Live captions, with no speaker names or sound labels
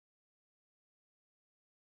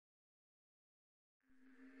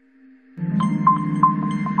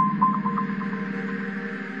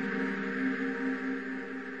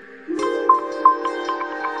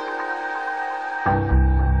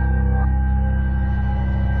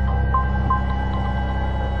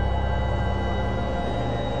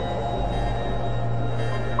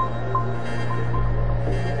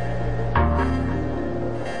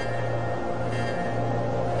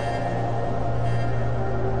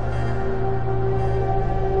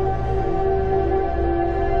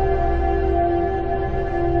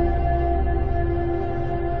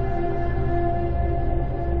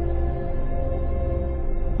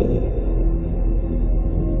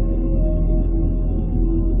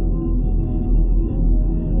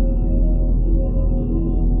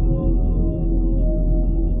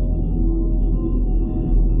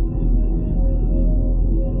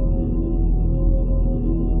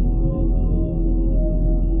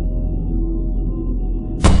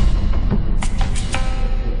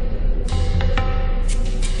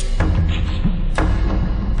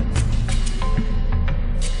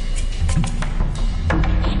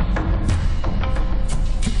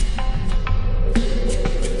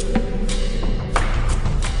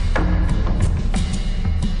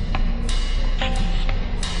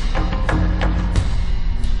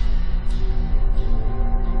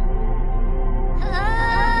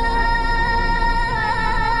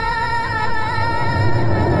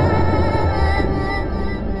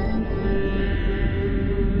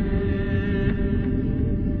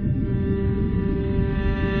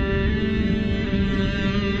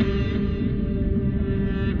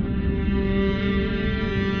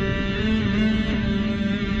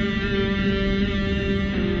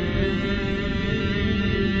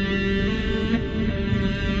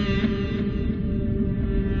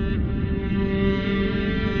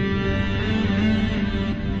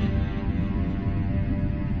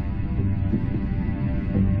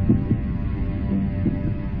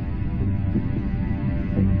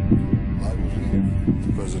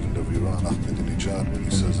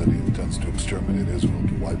exterminate Israel,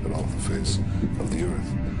 to wipe it off the face of the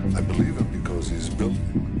earth. I believe him because he's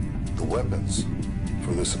building the weapons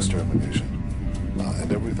for this extermination.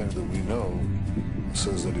 And everything that we know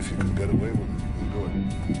says that if he could get away with it, he would do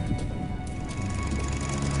it.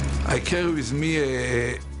 I carry with me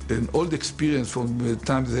an old experience from the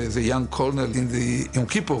time as a young colonel in the Yom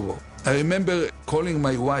Kippur War. I remember calling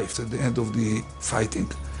my wife at the end of the fighting.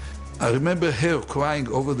 I remember her crying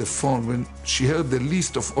over the phone when she heard the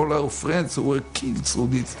list of all our friends who were killed through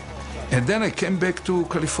this. And then I came back to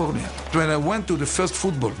California. When I went to the first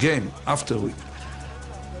football game afterward,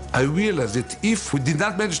 I realized that if we did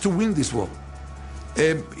not manage to win this war,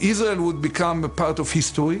 Israel would become a part of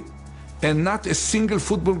history, and not a single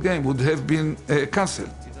football game would have been cancelled.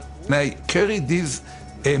 And I carried this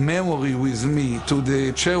memory with me to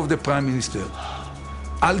the chair of the Prime Minister.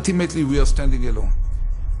 Ultimately, we are standing alone.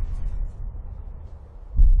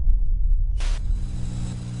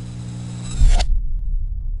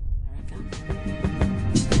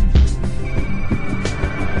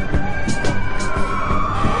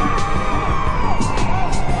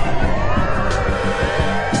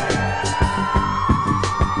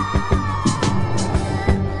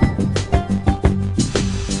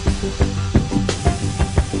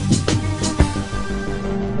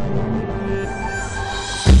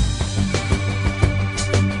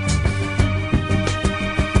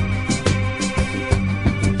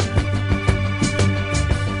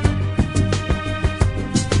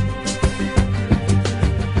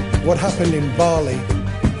 What happened in Bali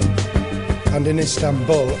and in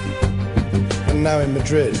Istanbul and now in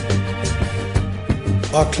Madrid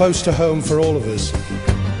are close to home for all of us.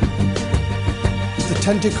 The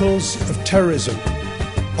tentacles of terrorism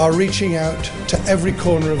are reaching out to every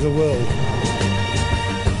corner of the world.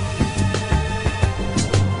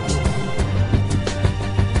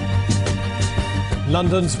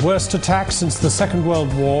 London's worst attack since the Second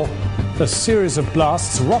World War, a series of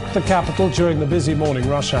blasts rocked the capital during the busy morning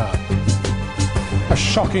rush hour. A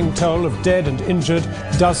shocking toll of dead and injured,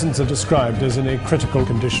 dozens are described as in a critical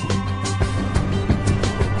condition.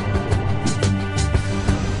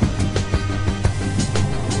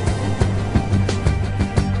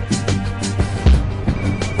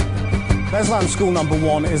 Islam School number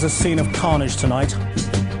 1 is a scene of carnage tonight.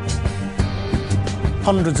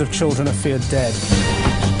 Hundreds of children are feared dead.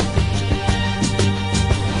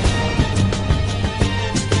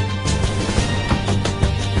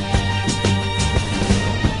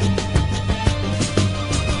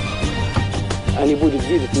 Они будут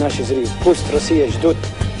видеть наши зрители. Пусть Россия ждет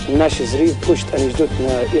наши зрители, пусть они ждут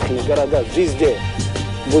на их города, везде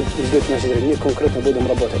будут ждать наши зрители. Мы конкретно будем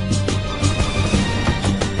работать.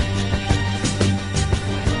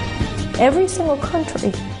 Every single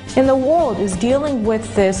country in the world is dealing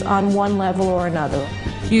with this on one level or another.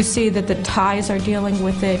 You see that the Thais are dealing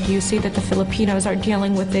with it. You see that the Filipinos are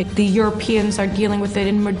dealing with it. The Europeans are dealing with it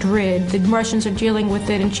in Madrid. The Russians are dealing with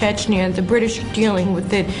it in Chechnya. The British are dealing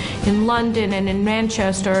with it in London and in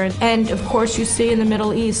Manchester. And of course you see in the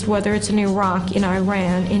Middle East, whether it's in Iraq, in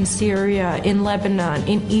Iran, in Syria, in Lebanon,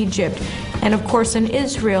 in Egypt, and of course in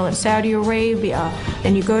Israel and Saudi Arabia.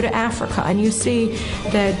 And you go to Africa and you see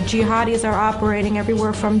that jihadis are operating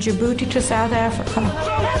everywhere from Djibouti to South Africa.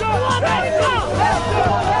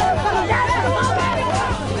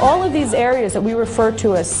 All of these areas that we refer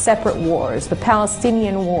to as separate wars, the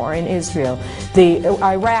Palestinian war in Israel, the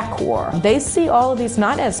Iraq war, they see all of these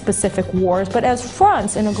not as specific wars, but as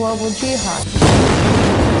fronts in a global jihad.